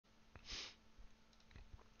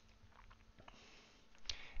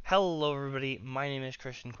Hello everybody, my name is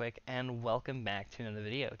Christian Quick and welcome back to another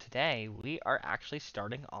video. Today we are actually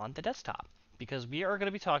starting on the desktop because we are going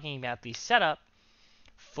to be talking about the setup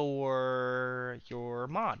for your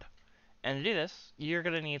mod. And to do this, you're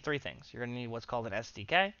going to need three things. You're going to need what's called an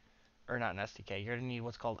SDK, or not an SDK, you're going to need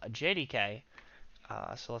what's called a JDK.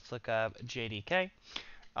 So let's look up JDK.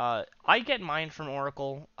 I get mine from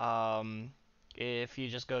Oracle. If you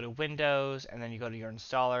just go to Windows and then you go to your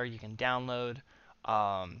installer, you can download.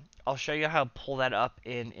 I'll show you how to pull that up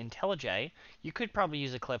in IntelliJ. You could probably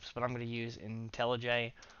use Eclipse, but I'm going to use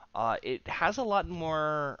IntelliJ. It has a lot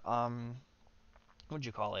more, what'd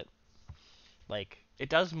you call it? Like, it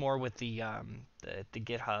does more with the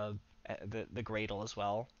GitHub, the Gradle as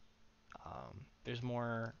well. There's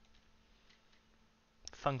more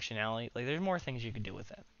functionality. Like, there's more things you can do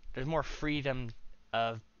with it. There's more freedom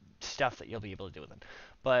of stuff that you'll be able to do with it.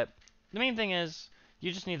 But the main thing is,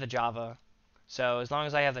 you just need the Java. So as long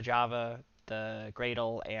as I have the Java, the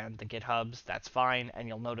Gradle, and the GitHubs, that's fine. And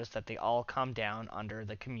you'll notice that they all come down under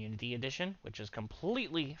the Community Edition, which is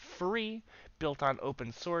completely free, built on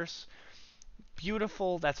open source.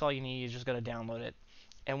 Beautiful. That's all you need. You just got to download it.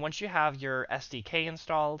 And once you have your SDK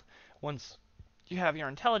installed, once you have your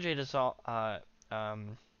IntelliJ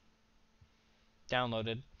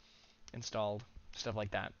downloaded, installed, stuff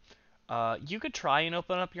like that. You could try and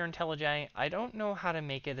open up your IntelliJ. I don't know how to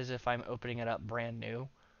make it as if I'm opening it up brand new.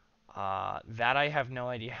 That I have no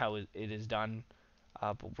idea how it is done,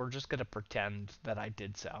 but we're just going to pretend that I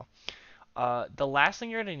did so. The last thing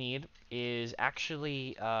you're going to need is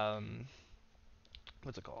actually,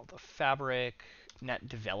 what's it called? The Fabric Net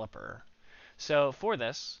Developer. So for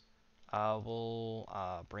this,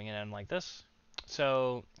 we'll bring it in like this.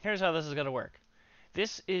 So here's how this is going to work.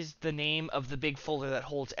 This is the name of the big folder that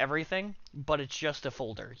holds everything, but it's just a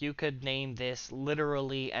folder. You could name this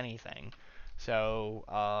literally anything. So,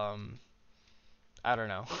 I don't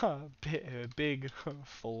know, big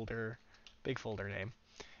folder, big folder name.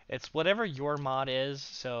 It's whatever your mod is.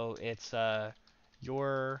 So it's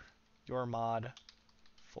your your mod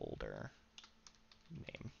folder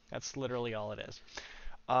name. That's literally all it is.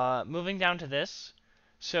 Moving down to this,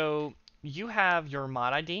 so you have your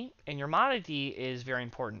mod ID, and your mod ID is very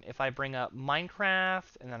important. If I bring up Minecraft,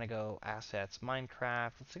 and then I go Assets,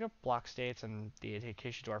 Minecraft, let's go Block States, and the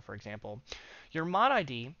Acacia Door, for example, your mod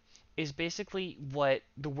ID is basically what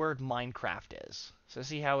the word Minecraft is. So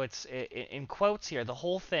see how it's in quotes here, the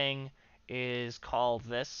whole thing is called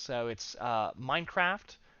this, so it's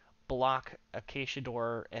Minecraft, block, Acacia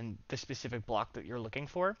Door, and the specific block that you're looking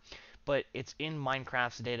for, but it's in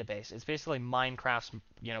Minecraft's database. It's basically Minecraft's,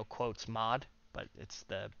 quotes mod, but it's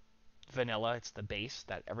the vanilla, it's the base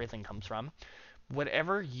that everything comes from.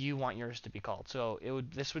 Whatever you want yours to be called. So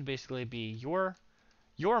this would basically be your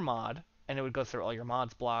mod, and it would go through all your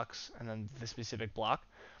mods blocks and then the specific block.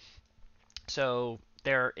 So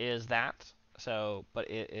there is that. So, but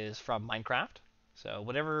it is from Minecraft. So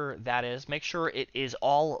whatever that is, make sure it is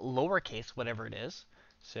all lowercase, whatever it is.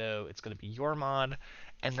 So it's going to be your mod,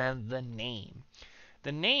 and then the name.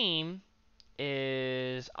 The name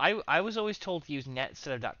is I was always told to use net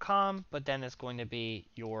instead of .com, but then it's going to be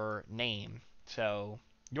your name. So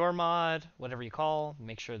your mod, whatever you call,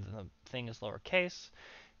 make sure the thing is lowercase.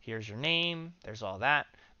 Here's your name. There's all that.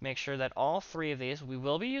 Make sure that all three of these, we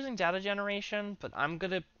will be using data generation, but I'm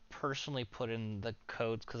going to personally put in the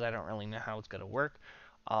codes because I don't really know how it's going to work.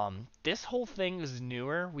 This whole thing is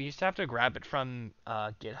newer. We used to have to grab it from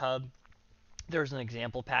GitHub. There's an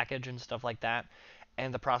example package and stuff like that,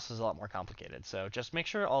 and the process is a lot more complicated. So just make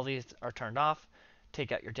sure all these are turned off.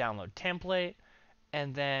 Take out your download template,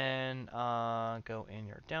 and then go in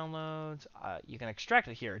your downloads. You can extract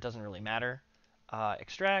it here. It doesn't really matter.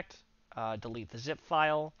 Extract, delete the zip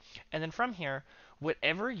file, and then from here,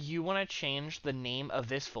 whatever you want to change the name of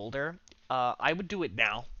this folder, I would do it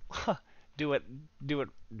now. do it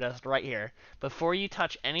just right here. Before you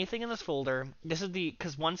touch anything in this folder, this is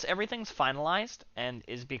because once everything's finalized and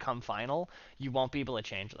is become final, you won't be able to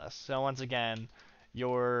change this. So once again,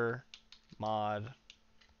 your mod.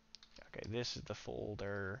 Okay, this is the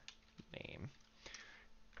folder name.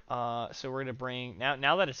 So we're gonna bring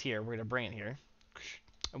now that it's here, we're gonna bring it here,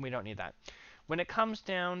 and we don't need that. When it comes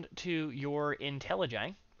down to your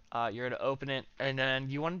IntelliJ, you're gonna open it, and then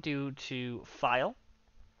you want to do to File,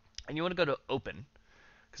 and you want to go to Open,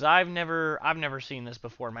 because I've never seen this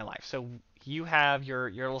before in my life. So you have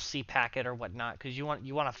your little C packet or whatnot, because you want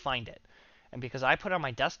to find it. And because I put it on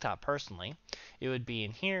my desktop personally, it would be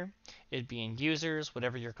in here, it'd be in users,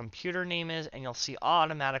 whatever your computer name is, and you'll see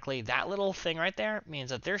automatically that little thing right there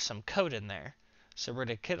means that there's some code in there. So we're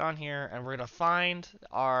going to click on here, and we're going to find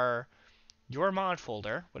our your mod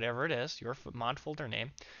folder, whatever it is, your mod folder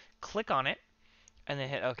name, click on it, and then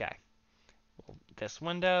hit OK. This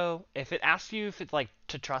window, if it asks you if it's like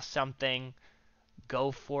to trust something,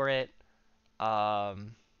 go for it.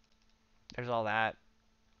 There's all that.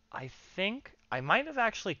 I think I might have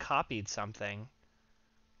actually copied something.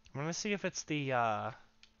 I'm gonna see if it's the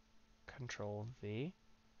Control V.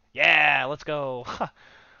 Yeah, let's go.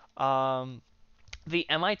 The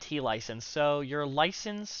MIT license. So your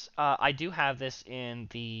license, I do have this in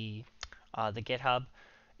the GitHub.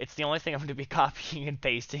 It's the only thing I'm going to be copying and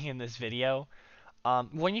pasting in this video.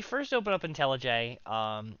 When you first open up IntelliJ,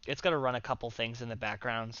 it's going to run a couple things in the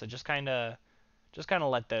background, so just kind of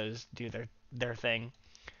let those do their thing.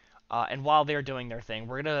 And while they're doing their thing,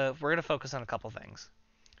 we're gonna focus on a couple things.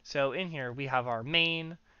 So in here we have our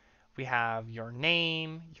main, we have your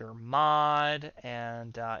name, your mod,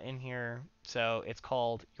 and in here, so it's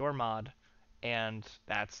called your mod, and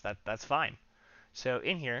that's fine. So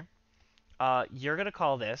in here, you're gonna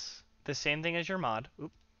call this the same thing as your mod.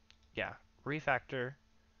 Oop, yeah, refactor,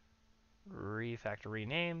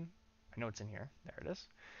 rename. I know it's in here. There it is.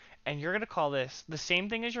 And you're gonna call this the same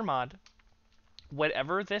thing as your mod.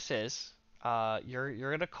 Whatever this is,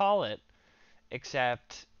 you're gonna call it,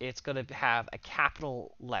 except it's gonna have a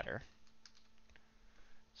capital letter.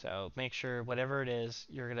 So make sure whatever it is,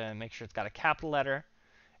 you're gonna make sure it's got a capital letter,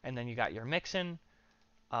 and then you got your mixin.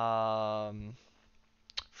 From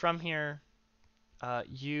here,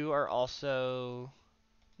 you are also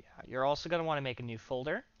you're also gonna want to make a new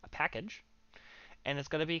folder, a package, and it's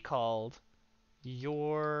gonna be called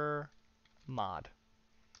your mod,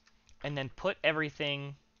 and then just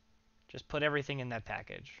put everything in that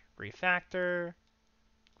package. Refactor,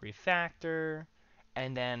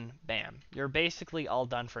 and then bam, you're basically all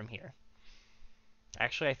done from here.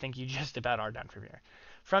 Actually, I think you just about are done from here.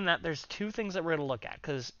 From that, there's two things that we're going to look at,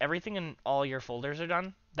 because everything in all your folders are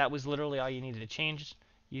done. That was literally all you needed to change.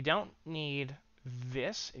 You don't need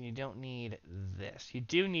this, and you don't need this. You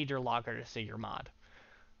do need your logger to say your mod.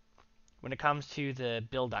 When it comes to the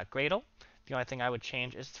build.gradle, the only thing I would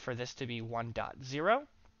change is for this to be 1.0,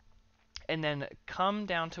 and then come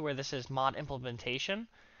down to where this is mod implementation,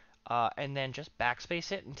 and then just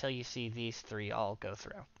backspace it until you see these three all go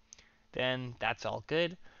through. Then that's all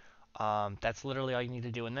good. That's literally all you need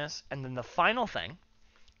to do in this. And then the final thing,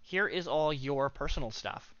 here is all your personal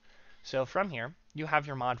stuff. So from here, you have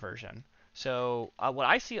your mod version. So what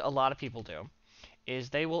I see a lot of people do is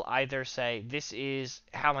they will either say, this is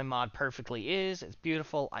how my mod perfectly is, it's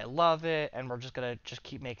beautiful, I love it, and we're just going to just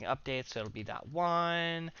keep making updates, so it'll be .1,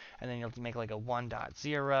 and then you'll make like a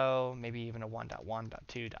 1.0, maybe even a 1.1, .2,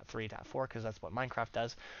 .3, .4, because that's what Minecraft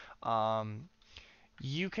does.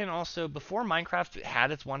 You can also, before Minecraft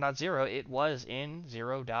had its 1.0, it was in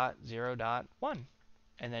 0.0.1.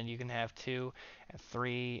 And then you can have 2 and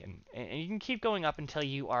 3, and you can keep going up until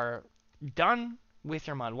you are done with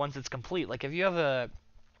your mod once it's complete. Like if you have a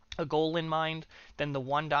goal in mind, then the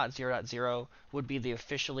 1.0.0 would be the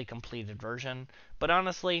officially completed version. But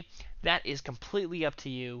honestly, that is completely up to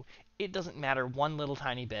you. It doesn't matter one little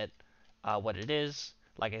tiny bit what it is.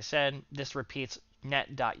 Like I said, this repeats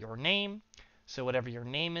net.yourname. So whatever your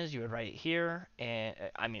name is, you would write it here. And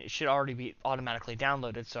I mean, it should already be automatically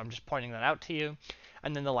downloaded, so I'm just pointing that out to you.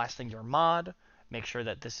 And then the last thing, your mod. Make sure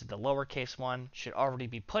that this is the lowercase one. Should already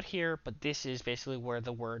be put here, but this is basically where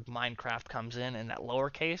the word Minecraft comes in that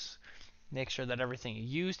lowercase. Make sure that everything you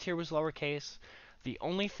used here was lowercase. The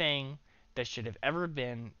only thing that should have ever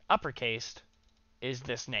been uppercased is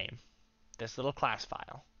this name, this little class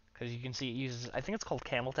file. Because you can see it uses, I think it's called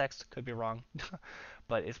camel text, could be wrong.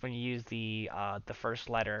 But it's when you use the first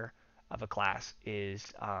letter of a class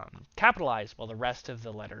is capitalized, while the rest of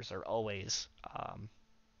the letters are always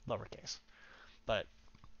lowercase. But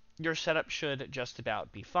your setup should just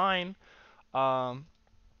about be fine.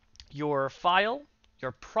 Your file,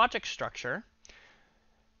 your project structure,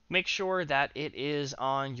 make sure that it is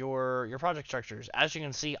on your project structures. As you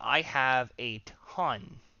can see, I have a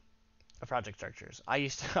ton of project structures. I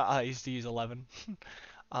used to use 11.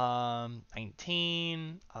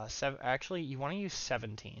 19, 7. Actually, you want to use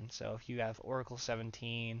 17. So if you have Oracle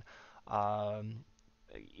 17,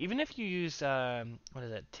 even if you use what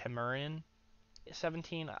is it, Temurian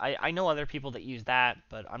 17. I know other people that use that,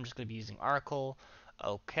 but I'm just going to be using Oracle.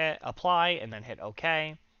 Okay, apply, and then hit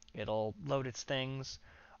OK. It'll load its things.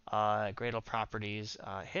 Gradle properties.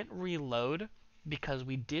 Hit reload, because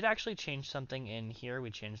we did actually change something in here. We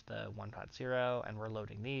changed the 1.0, and we're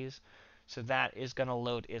loading these. So that is going to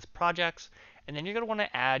load its projects, and then you're going to want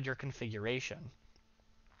to add your configuration.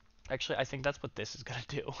 Actually, I think that's what this is going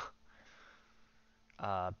to do.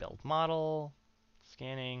 Build model,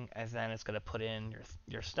 Scanning, and then it's going to put in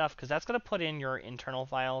your stuff, because that's going to put in your internal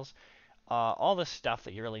files, all the stuff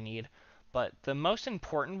that you really need. But the most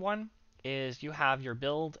important one is you have your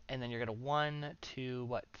build, and then you're going to 1,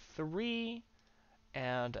 2, 3,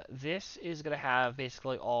 and this is going to have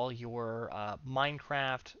basically all your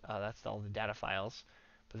Minecraft, that's all the data files.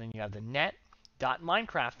 But then you have the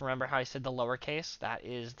net.minecraft. Remember how I said the lowercase? That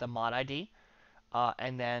is the mod ID.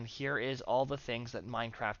 And then here is all the things that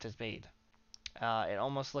Minecraft has made. It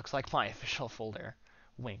almost looks like my official folder.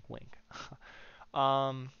 Wink, wink.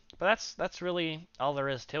 But that's really all there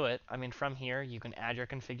is to it. I mean, from here you can add your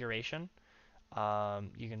configuration.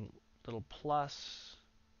 You can little plus.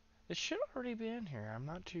 It should already be in here. I'm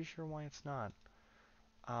not too sure why it's not.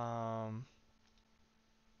 Um,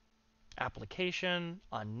 Application,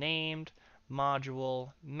 unnamed,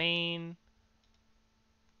 module, main.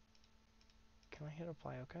 Can I hit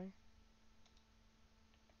apply? Okay.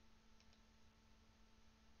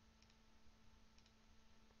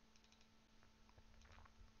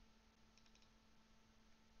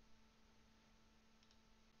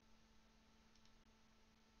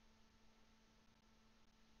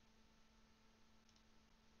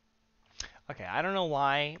 Okay, I don't know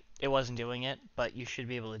why it wasn't doing it, but you should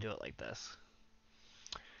be able to do it like this.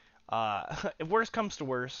 If worst comes to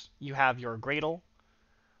worst, you have your Gradle,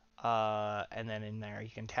 and then in there you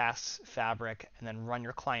can tasks, fabric, and then run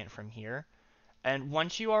your client from here. And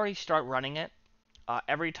once you already start running it,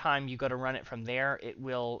 every time you go to run it from there,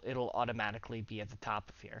 it'll automatically be at the top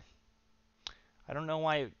of here. I don't know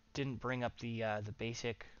why it didn't bring up the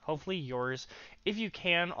basic. Hopefully yours. If you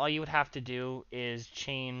can, all you would have to do is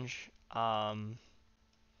change.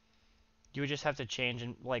 You would just have to change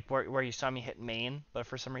and like where you saw me hit main, but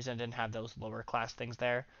for some reason I didn't have those lower class things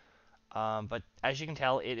there. But as you can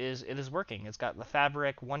tell, it is working. It's got the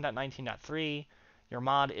fabric 1.19.3. Your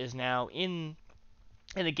mod is now in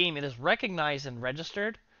the game. It is recognized and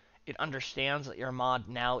registered. It understands that your mod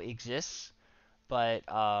now exists, but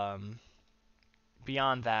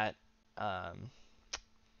beyond that, um,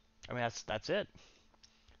 I mean that's it.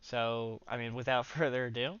 So I mean, without further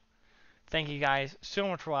ado, thank you guys so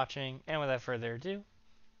much for watching, and without further ado,